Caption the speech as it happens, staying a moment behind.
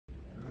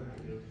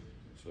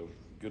So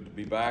good to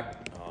be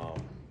back.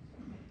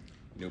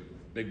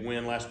 Big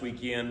win last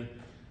weekend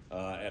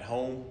at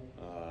home,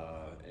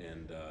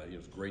 and it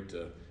was great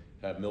to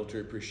have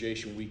Military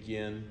Appreciation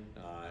Weekend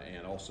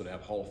and also to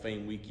have Hall of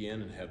Fame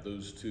Weekend and have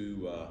those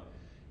two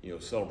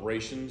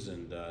celebrations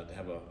and to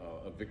have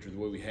a victory the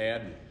way we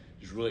had. And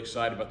just really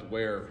excited about the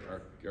way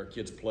our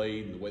kids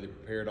played and the way they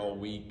prepared all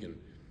week, and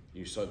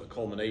you saw the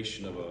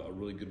culmination of a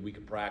really good week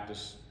of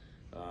practice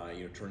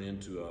turn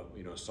into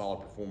a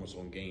solid performance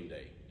on game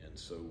day. And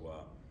so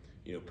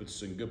puts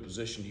us in good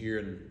position here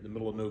in the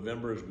middle of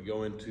November as we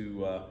go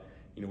into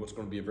what's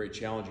going to be a very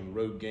challenging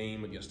road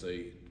game against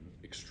a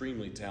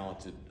extremely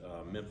talented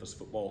Memphis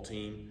football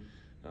team,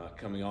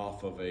 coming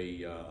off of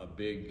a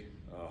big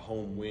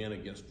home win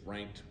against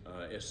ranked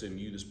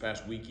SMU this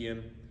past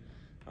weekend.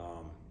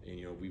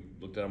 We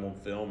looked at them on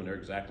film, and they're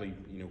exactly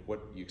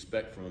what you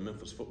expect from a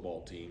Memphis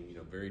football team.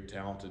 Very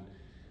talented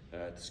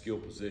at the skill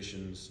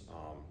positions,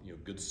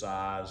 good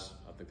size.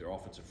 I think their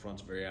offensive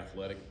front's very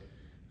athletic.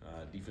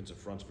 Defensive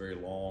front's very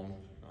long,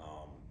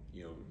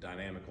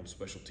 dynamic on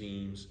special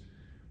teams.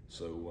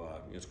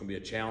 So it's going to be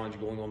a challenge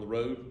going on the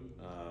road,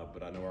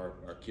 but I know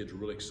our kids are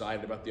really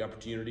excited about the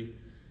opportunity.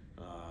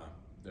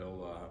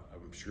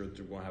 I'm sure that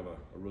they're going to have a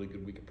really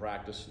good week of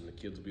practice, and the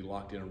kids will be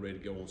locked in and ready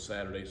to go on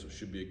Saturday, so it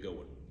should be a good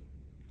one.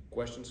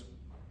 Questions?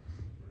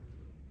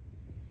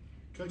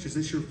 Coach, is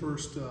this your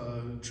first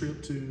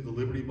trip to the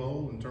Liberty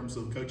Bowl in terms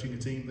of coaching a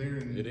team there?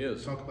 And it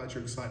is. Talk about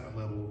your excitement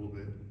level a little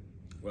bit.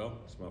 Well,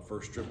 it's my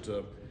first trip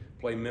to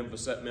play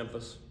Memphis at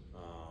Memphis,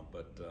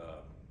 but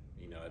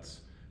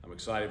I'm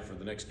excited for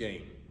the next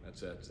game.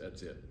 That's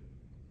it.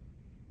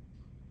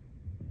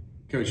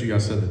 Coach, you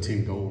guys set the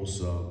team goals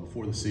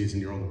before the season.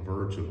 You're on the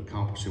verge of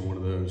accomplishing one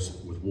of those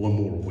with one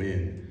more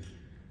win.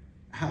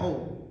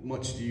 How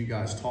much do you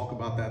guys talk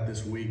about that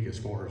this week as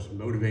far as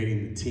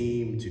motivating the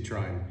team to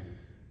try and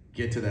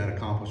get to that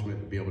accomplishment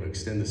and be able to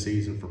extend the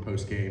season for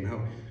post-game?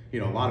 A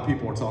lot of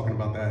people are talking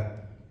about that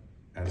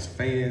as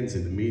fans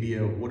and the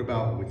media. What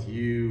about with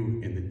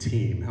you and the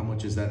team? How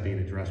much is that being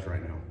addressed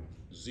right now?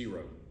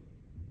 Zero.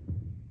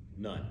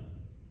 None.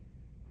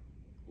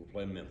 We're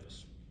playing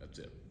Memphis. That's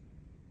it.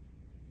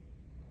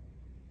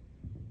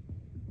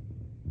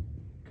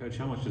 Coach,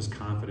 how much does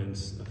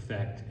confidence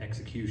affect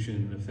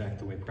execution, affect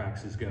the way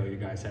practices go? You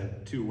guys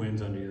have 2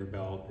 wins under your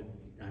belt.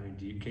 I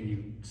mean, can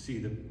you see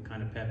the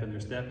kind of pep in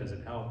their step? Does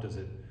it help? Does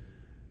it,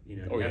 do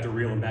you have to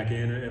reel them back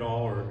in at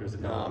all, or does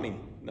it help?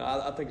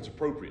 I think it's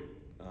appropriate.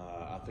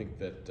 I think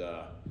that,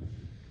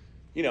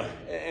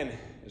 and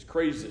as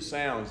crazy as it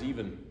sounds,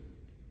 even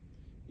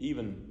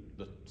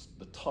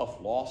the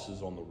tough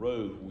losses on the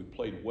road when we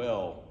played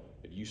well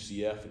at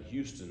UCF and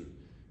Houston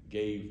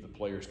gave the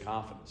players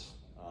confidence.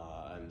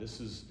 And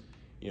this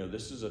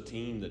is a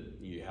team that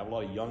you have a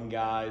lot of young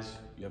guys,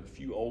 you have a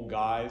few old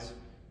guys.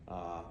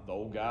 The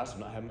old guys have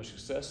not had much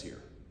success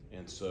here.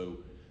 And so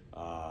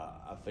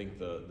I think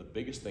the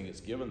biggest thing it's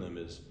given them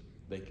is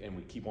and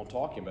we keep on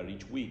talking about it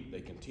each week,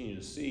 they continue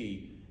to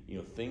see,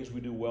 things we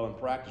do well in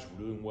practice,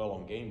 we're doing well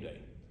on game day.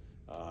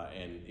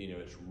 And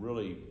it's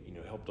really,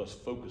 helped us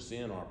focus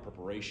in on our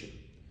preparation.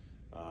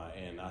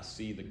 And I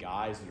see the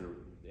guys that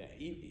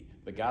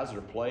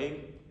are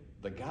playing,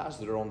 the guys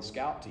that are on the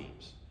scout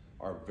teams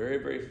are very,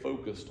 very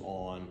focused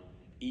on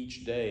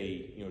each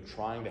day,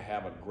 trying to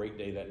have a great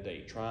day that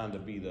day, trying to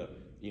be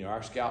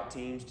our scout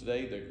teams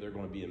today, they're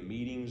going to be in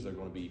meetings, they're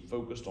going to be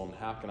focused on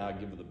how can I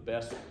give the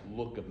best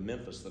look of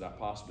Memphis that I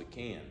possibly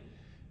can.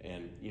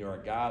 And, our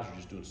guys are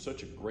just doing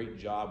such a great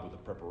job with the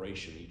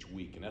preparation each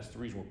week, and that's the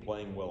reason we're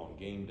playing well on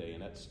game day,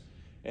 and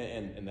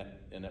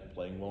that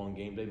playing well on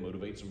game day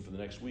motivates them for the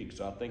next week.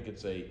 So I think I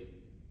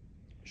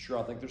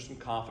think there's some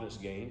confidence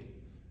gained.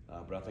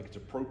 But I think it's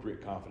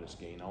appropriate confidence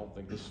gain. I don't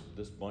think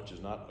this bunch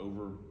is not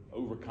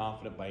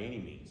overconfident by any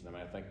means.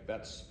 I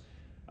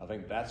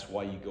think that's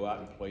why you go out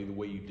and play the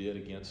way you did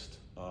against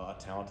a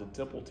talented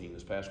Temple team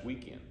this past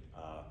weekend.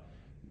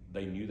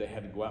 They knew they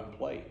had to go out and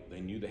play. They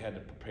knew they had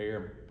to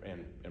prepare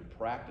and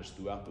practice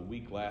throughout the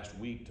week last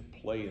week to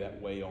play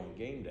that way on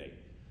game day.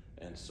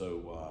 And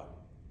so,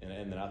 and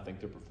then I think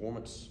their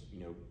performance,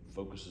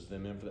 focuses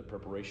them in for that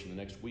preparation the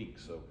next week.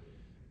 So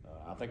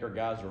I think our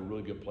guys are in a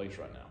really good place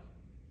right now.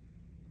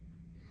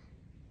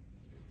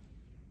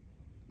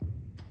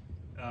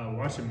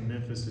 Watching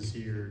Memphis this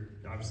year,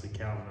 obviously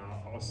Calvin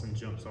Austin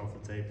jumps off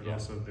the tape, but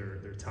also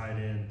their tight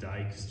end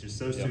Dykes. Just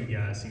those two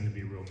guys seem to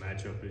be real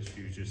matchup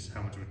issues. Just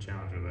how much of a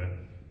challenge are they?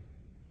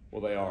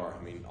 Well, they are.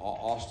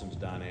 Austin's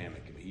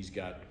dynamic. He's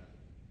got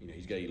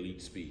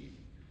elite speed.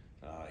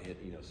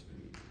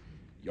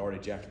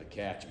 Yardage after the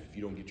catch. If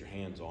you don't get your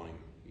hands on him,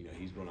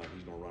 he's gonna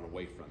run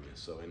away from you.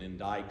 So, and then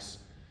Dykes,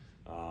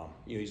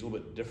 he's a little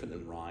bit different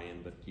than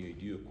Ryan, but you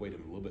do equate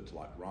him a little bit to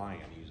like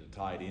Ryan. He's a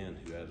tight end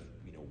who has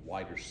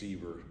wide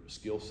receiver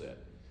skill set.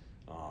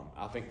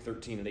 I think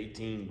 13 and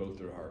 18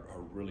 both are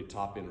really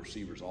top end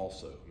receivers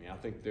also. I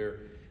think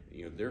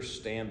they're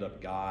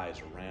stand-up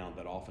guys around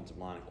that offensive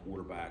line and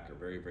quarterback are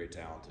very, very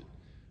talented.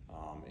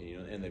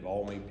 And they've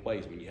all made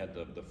plays. You had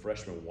the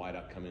freshman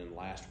wideout come in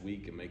last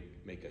week and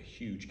make a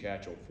huge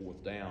catch on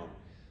 4th down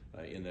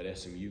in that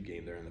SMU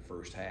game there in the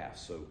first half.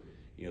 So,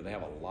 they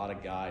have a lot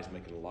of guys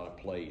making a lot of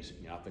plays.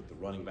 I think the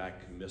running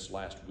back who missed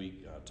last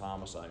week,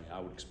 Thomas, I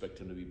would expect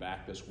him to be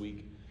back this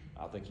week.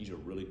 I think he's a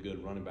really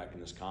good running back in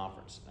this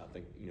conference. I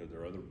think,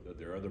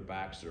 there are other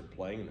backs that are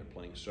playing, and they're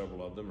playing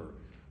several of them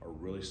are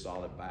really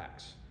solid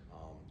backs.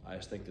 I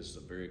just think this is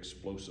a very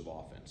explosive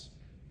offense.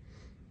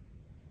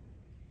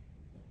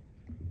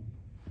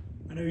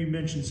 I know you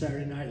mentioned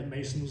Saturday night that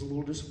Mason was a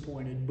little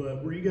disappointed,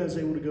 but were you guys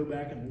able to go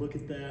back and look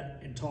at that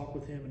and talk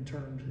with him and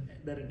turn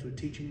that into a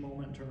teaching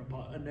moment and turn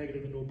a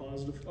negative into a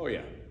positive? Oh,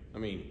 yeah. I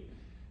mean,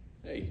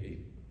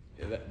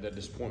 that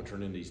disappointment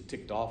turned into he's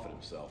ticked off at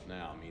himself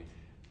now. I mean,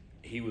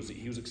 he was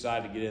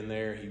excited to get in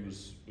there. He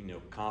was,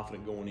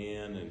 confident going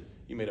in, and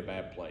he made a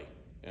bad play.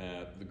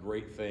 The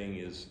great thing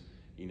is,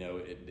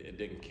 it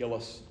didn't kill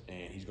us,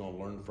 and he's going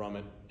to learn from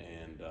it,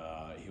 and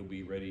he'll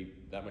be ready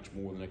that much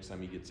more the next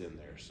time he gets in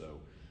there. So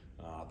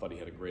I thought he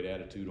had a great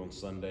attitude on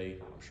Sunday.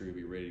 I'm sure he'll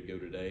be ready to go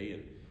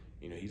today.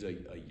 And, he's a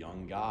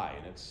young guy,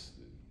 and it's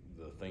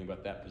the thing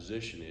about that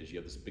position is you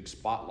have this big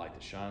spotlight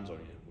that shines on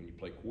you when you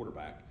play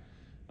quarterback.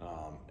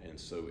 And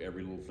so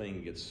every little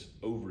thing gets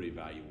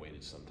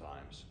over-evaluated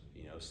sometimes.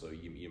 So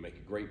you make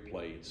a great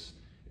play, it's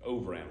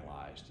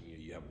overanalyzed.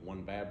 You have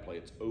one bad play,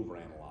 it's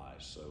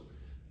overanalyzed. So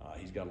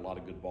he's got a lot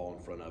of good ball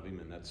in front of him,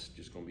 and that's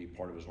just going to be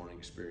part of his learning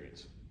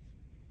experience.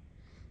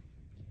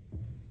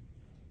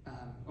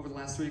 Over the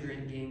last 3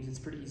 games, it's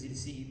pretty easy to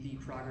see the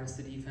progress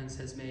the defense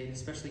has made,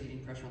 especially getting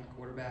pressure on the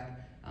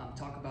quarterback.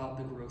 Talk about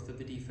the growth of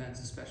the defense,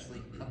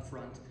 especially up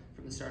front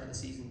from the start of the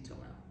season until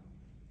now.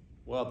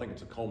 Well, I think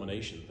it's a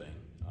culmination thing.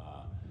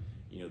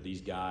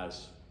 These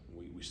guys,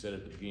 we said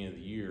at the beginning of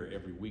the year,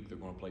 every week they're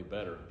going to play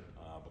better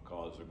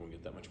because they're going to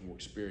get that much more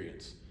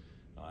experience.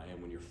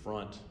 And when you're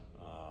front,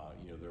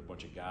 there are a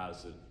bunch of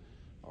guys that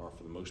are,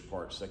 for the most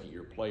part,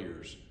 second-year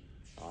players.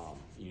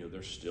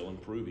 They're still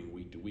improving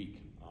week to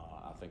week.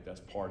 I think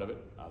that's part of it.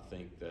 I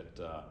think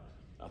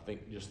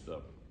just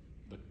the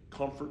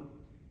comfort,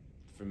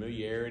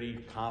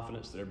 familiarity,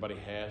 confidence that everybody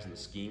has in the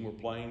scheme we're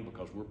playing,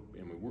 because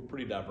we're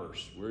pretty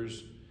diverse.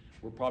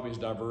 We're probably as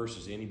diverse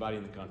as anybody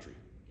in the country,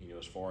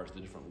 as far as the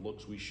different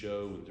looks we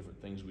show and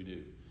different things we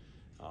do.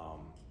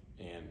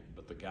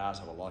 But the guys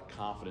have a lot of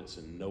confidence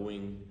in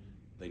knowing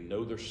they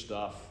know their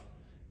stuff,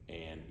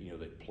 and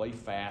they play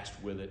fast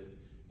with it.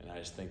 And I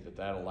just think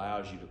that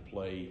allows you to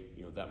play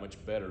that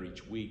much better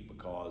each week,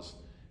 because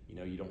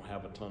you don't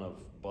have a ton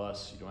of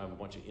busts, you don't have a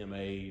bunch of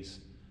MAs,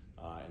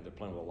 and they're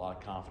playing with a lot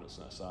of confidence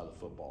on that side of the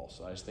football.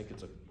 So I just think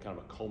it's a kind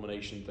of a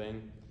culmination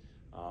thing.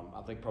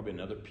 I think probably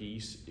another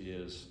piece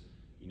is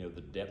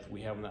the depth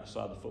we have on that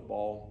side of the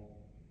football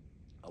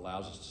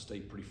allows us to stay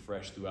pretty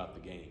fresh throughout the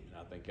game. And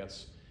I think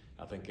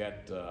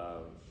that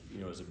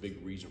is a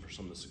big reason for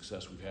some of the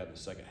success we've had in the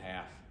second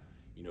half,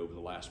 over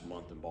the last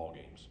month in ball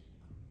games.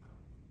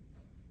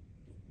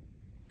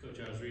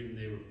 Coach, I was reading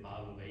they were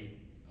 5 of 8.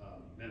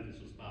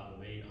 Memphis was 5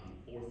 of 8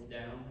 on 4th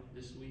down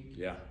this week.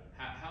 Yeah.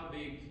 How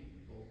big?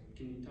 Well,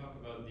 can you talk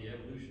about the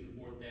evolution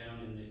of 4th down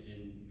and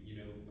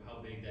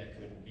how big that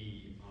could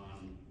be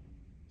on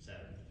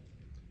Saturday?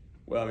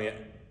 Well, I mean,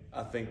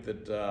 I think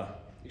that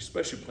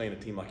especially playing a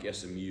team like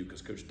SMU,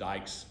 because Coach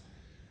Dykes,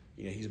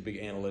 he's a big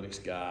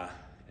analytics guy,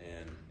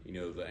 and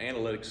the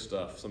analytics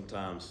stuff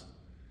sometimes.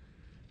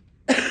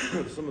 Some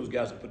of those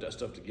guys that put that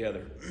stuff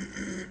together,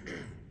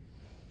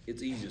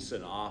 it's easy to sit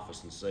in an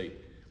office and say,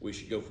 we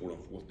should go for it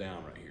on 4th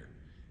down right here.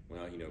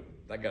 Well,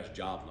 that guy's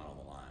job's not on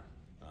the line.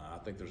 I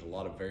think there's a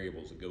lot of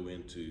variables that go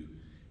into,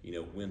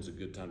 when's a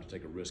good time to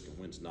take a risk and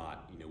when's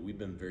not. We've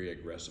been very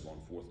aggressive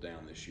on 4th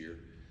down this year,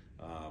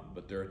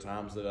 but there are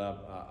times that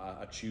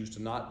I choose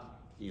to not,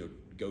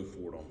 go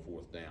for it on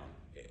 4th down.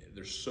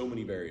 There's so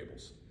many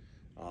variables.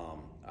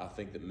 I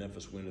think that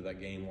Memphis went into that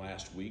game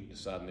last week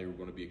deciding they were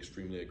going to be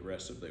extremely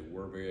aggressive. They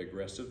were very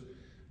aggressive.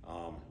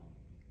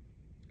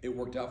 It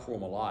worked out for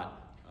them a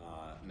lot.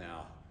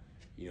 Now,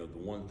 the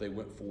one that they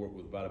went for it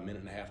with about a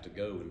minute and a half to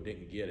go and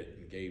didn't get it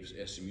and gave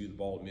SMU the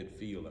ball at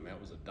midfield. I mean, that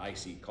was a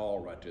dicey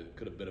call right there that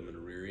could have bit them in the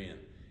rear end.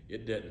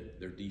 It didn't.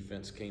 Their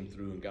defense came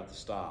through and got the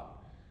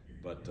stop.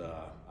 But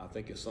I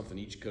think it's something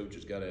each coach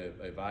has got to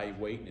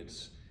evaluate, and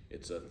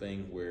it's a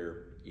thing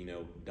where,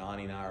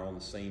 Donnie and I are on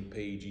the same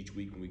page each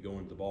week when we go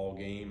into the ball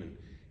game, and,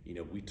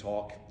 we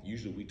talk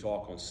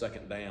on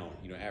 2nd down.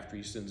 After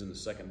he sends in the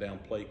 2nd down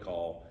play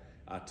call,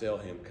 I tell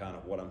him kind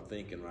of what I'm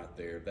thinking right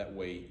there. That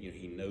way,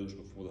 he knows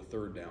before the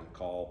 3rd down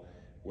call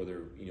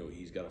whether,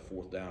 he's got a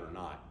 4th down or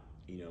not,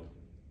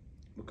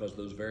 because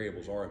those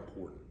variables are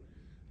important.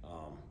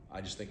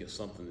 I just think it's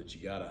something that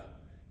you gotta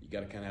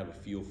kind of have a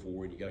feel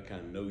for, and you gotta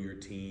kind of know your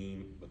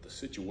team, but the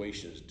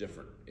situation is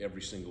different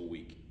every single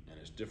week, and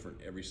it's different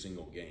every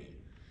single game.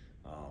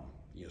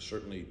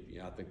 Certainly,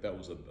 I think that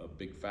was a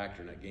big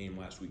factor in that game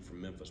last week for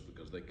Memphis,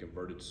 because they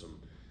converted some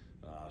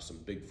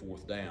big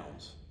 4th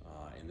downs,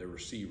 and their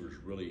receivers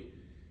really,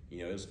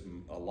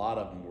 a lot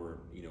of them were,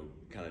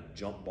 kind of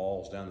jump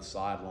balls down the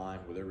sideline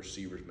where their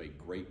receivers made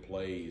great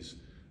plays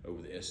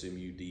over the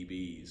SMU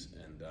DBs,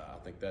 and I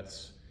think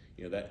that's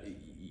you know, that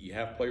you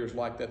have players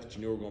like that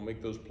you know are going to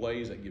make those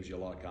plays. That gives you a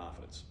lot of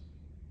confidence.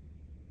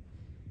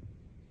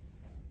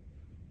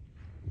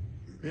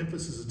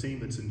 Memphis is a team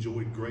that's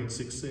enjoyed great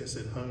success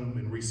at home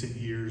in recent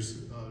years.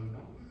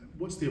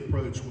 What's the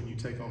approach when you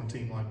take on a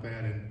team like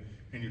that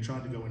and you're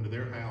trying to go into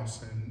their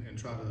house and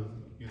try to,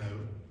 you know,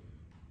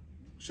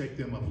 shake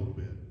them up a little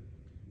bit?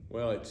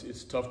 Well,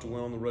 it's tough to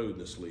win on the road in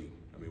this league.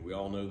 I mean, we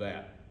all know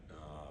that.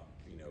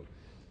 You know,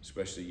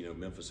 especially, you know,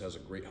 Memphis has a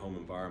great home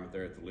environment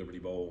there at the Liberty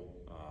Bowl.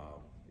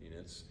 You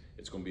know,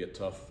 it's going to be a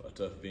tough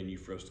venue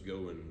for us to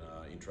go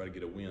and try to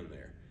get a win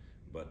there.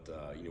 But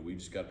you know, we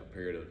just got to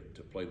prepare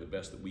to play the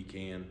best that we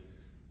can.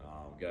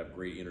 We've got to have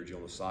great energy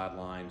on the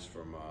sidelines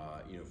from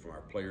you know, from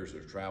our players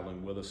that are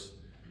traveling with us.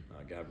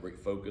 Got to have great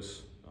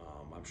focus.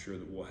 I'm sure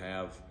that we'll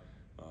have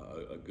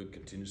a good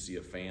contingency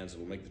of fans that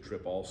will make the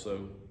trip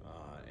also.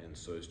 And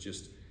so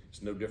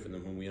it's no different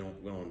than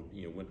when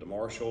we went to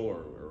Marshall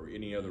or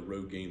any other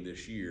road game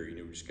this year. You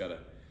know, we just got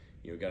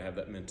to have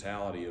that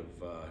mentality of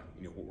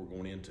you know, what we're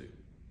going into.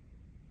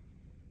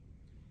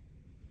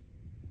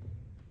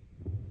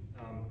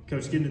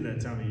 Coach, getting to that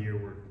time of year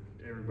where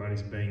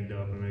everybody's banged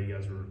up. I know you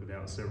guys were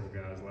without several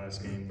guys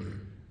last game,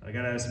 but I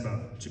got to ask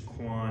about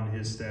Jaquan,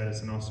 his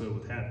status, and also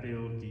with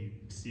Hatfield. Do you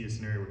see a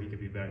scenario where he could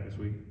be back this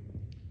week?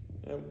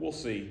 We'll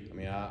see. I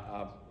mean,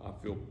 I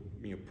feel,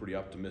 you know, pretty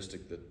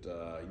optimistic that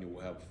you know,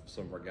 we'll have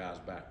some of our guys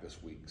back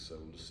this week. So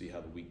we'll just see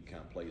how the week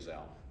kind of plays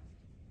out.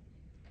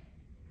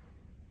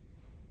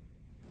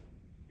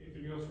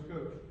 Anything else for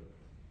Coach?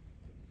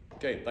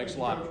 Okay, thanks a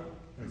lot.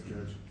 Thanks,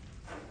 Coach.